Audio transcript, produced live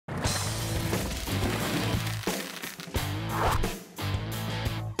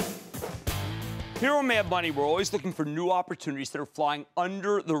Here on Mad Money, we're always looking for new opportunities that are flying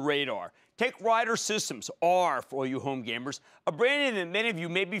under the radar. Take Ryder Systems, R for all you home gamers, a brand name that many of you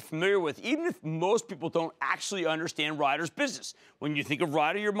may be familiar with, even if most people don't actually understand Ryder's business. When you think of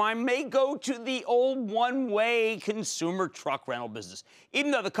Ryder, your mind may go to the old one-way consumer truck rental business,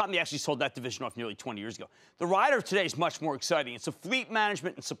 even though the company actually sold that division off nearly 20 years ago. The Ryder of today is much more exciting. It's a fleet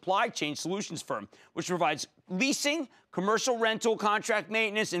management and supply chain solutions firm, which provides leasing, commercial rental, contract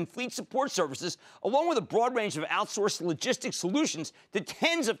maintenance, and fleet support services, along with a broad range of outsourced logistics solutions to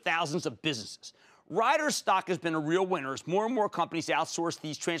tens of thousands of businesses. Ryder's stock has been a real winner as more and more companies outsource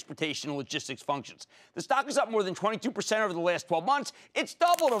these transportation and logistics functions. The stock is up more than 22% over the last 12 months. It's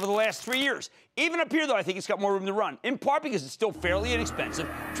doubled over the last 3 years. Even up here, though, I think it's got more room to run, in part because it's still fairly inexpensive,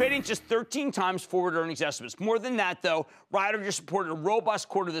 trading just 13 times forward earnings estimates. More than that, though, Ryder just reported a robust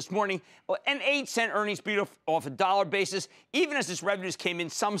quarter this morning, an 8-cent earnings beat off a dollar basis, even as its revenues came in,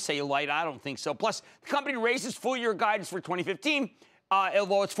 some say light. I don't think so. Plus, the company raised its full-year guidance for 2015,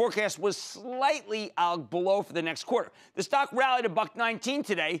 although its forecast was slightly below for the next quarter. The stock rallied $1.19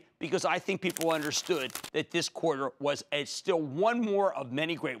 today because I think people understood that this quarter was still one more of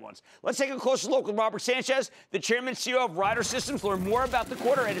many great ones. Let's take a closer look with Robert Sanchez, the chairman and CEO of Ryder Systems, learn more about the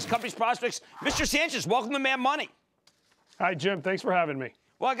quarter and his company's prospects. Mr. Sanchez, welcome to Mad Money. Hi, Jim. Thanks for having me.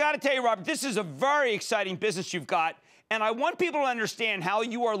 Well, I got to tell you, Robert, this is a very exciting business you've got. And I want people to understand how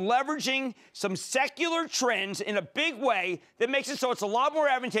you are leveraging some secular trends in a big way that makes it so it's a lot more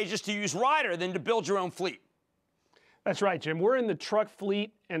advantageous to use Ryder than to build your own fleet. That's right, Jim. We're in the truck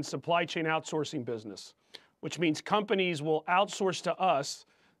fleet and supply chain outsourcing business, which means companies will outsource to us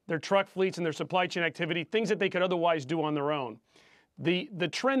their truck fleets and their supply chain activity, things that they could otherwise do on their own. The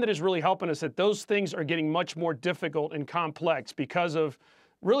trend that is really helping us that those things are getting much more difficult and complex because of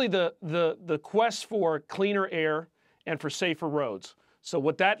really the quest for cleaner air and for safer roads. So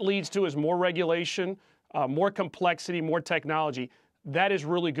what that leads to is more regulation, more complexity, more technology. That is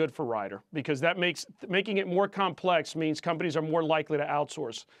really good for Ryder because that making it more complex means companies are more likely to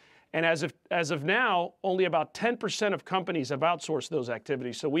outsource. And as of now, only about 10% of companies have outsourced those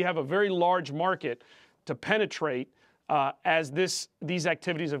activities. So we have a very large market to penetrate as these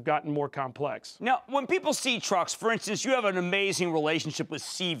activities have gotten more complex. Now, when people see trucks, for instance, you have an amazing relationship with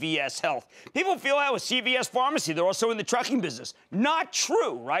CVS Health. People feel that with CVS Pharmacy. They're also in the trucking business. Not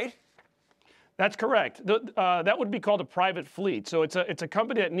true, right? That's correct. That would be called a private fleet. So it's a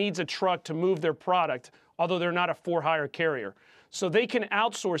company that needs a truck to move their product, although they're not a for-hire carrier. So they can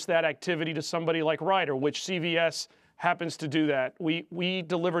outsource that activity to somebody like Ryder, which CVS happens to do that. We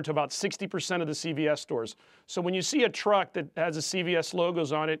deliver to about 60% of the CVS stores. So when you see a truck that has a CVS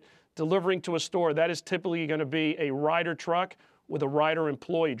logos on it delivering to a store, that is typically going to be a Ryder truck with a Ryder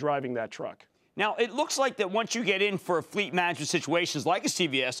employee driving that truck. Now, it looks like that once you get in for fleet management situations like a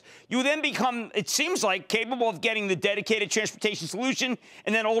CVS, you then become, it seems like, capable of getting the dedicated transportation solution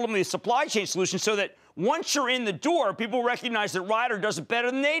and then ultimately a supply chain solution so that once you're in the door, people recognize that Ryder does it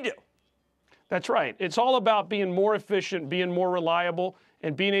better than they do. That's right. It's all about being more efficient, being more reliable,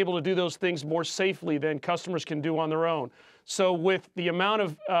 and being able to do those things more safely than customers can do on their own. So with the amount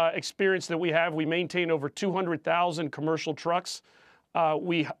of experience that we have, we maintain over 200,000 commercial trucks.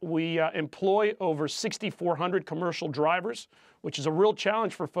 We employ over 6,400 commercial drivers, which is a real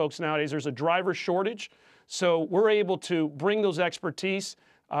challenge for folks nowadays. There's a driver shortage. So we're able to bring those expertise.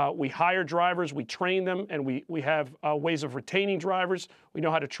 We hire drivers, we train them, and we have ways of retaining drivers. We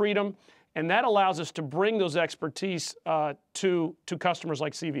know how to treat them. And that allows us to bring those expertise to customers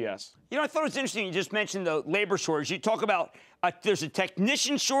like CVS. You know, I thought it was interesting you just mentioned the labor shortage. You talk about there's a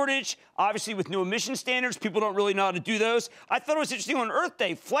technician shortage. Obviously, with new emission standards, people don't really know how to do those. I thought it was interesting on Earth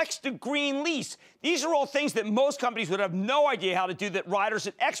Day, flex to green lease. These are all things that most companies would have no idea how to do that Ryder's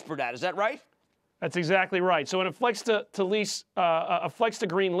an expert at. Is that right? That's exactly right. So in a flex to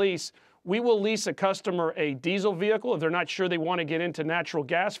green lease, we will lease a customer a diesel vehicle if they're not sure they want to get into natural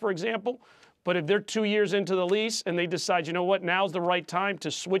gas, for example. But if they're 2 years into the lease and they decide, you know what, now's the right time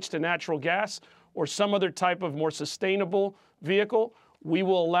to switch to natural gas or some other type of more sustainable vehicle, we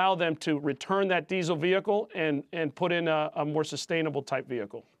will allow them to return that diesel vehicle and put in a more sustainable type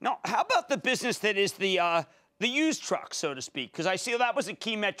vehicle. Now, how about the business that is the used truck, so to speak? Because I see that was a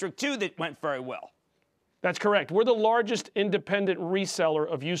key metric, too, that went very well. That's correct. We're the largest independent reseller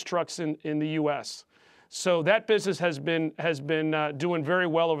of used trucks in the U.S. So that business has been doing very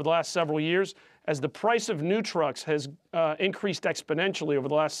well over the last several years as the price of new trucks has increased exponentially over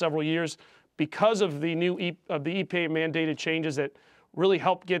the last several years because of the new EPA mandated changes that really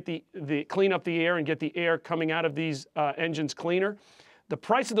help get the clean up the air and get the air coming out of these engines cleaner. The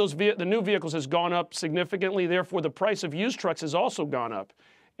price of the new vehicles has gone up significantly. Therefore, the price of used trucks has also gone up.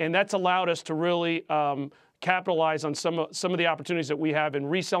 And that's allowed us to really capitalize on some of the opportunities that we have in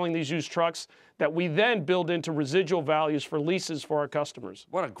reselling these used trucks that we then build into residual values for leases for our customers.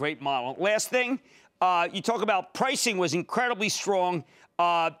 What a great model. Last thing, you talk about pricing was incredibly strong,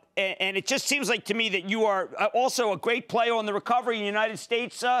 and it just seems like to me that you are also a great player on the recovery in the United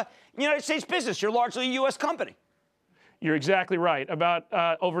States business. You're largely a U.S. company. You're exactly right. About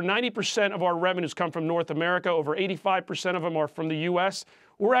over 90% of our revenues come from North America. Over 85% of them are from the U.S.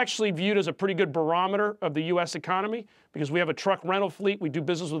 We're actually viewed as a pretty good barometer of the U.S. economy because we have a truck rental fleet. We do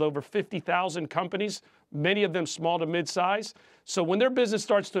business with over 50,000 companies, many of them small to mid-size. So when their business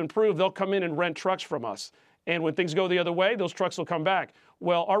starts to improve, they'll come in and rent trucks from us. And when things go the other way, those trucks will come back.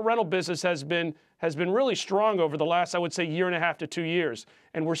 Well, our rental business has been really strong over the last, I would say, year and a half to 2 years.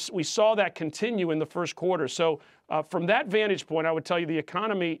 And we saw that continue in the first quarter. So from that vantage point, I would tell you the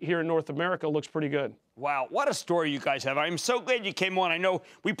economy here in North America looks pretty good. Wow, what a story you guys have. I'm so glad you came on. I know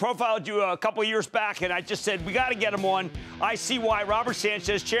we profiled you a couple of years back, and I just said, we got to get him on. I see why. Robert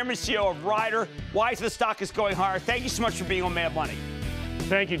Sanchez, Chairman and CEO of Ryder. Why the stock is going higher. Thank you so much for being on Mad Money.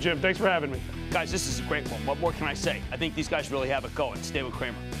 Thank you, Jim. Thanks for having me. Guys, this is a great one. What more can I say? I think these guys really have it going. Stay with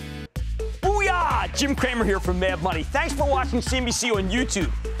Cramer. Booyah! Jim Cramer here from Mad Money. Thanks for watching CNBC on YouTube.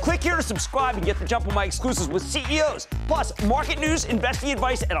 Click here to subscribe and get the jump on my exclusives with CEOs, plus market news, investing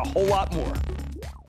advice, and a whole lot more.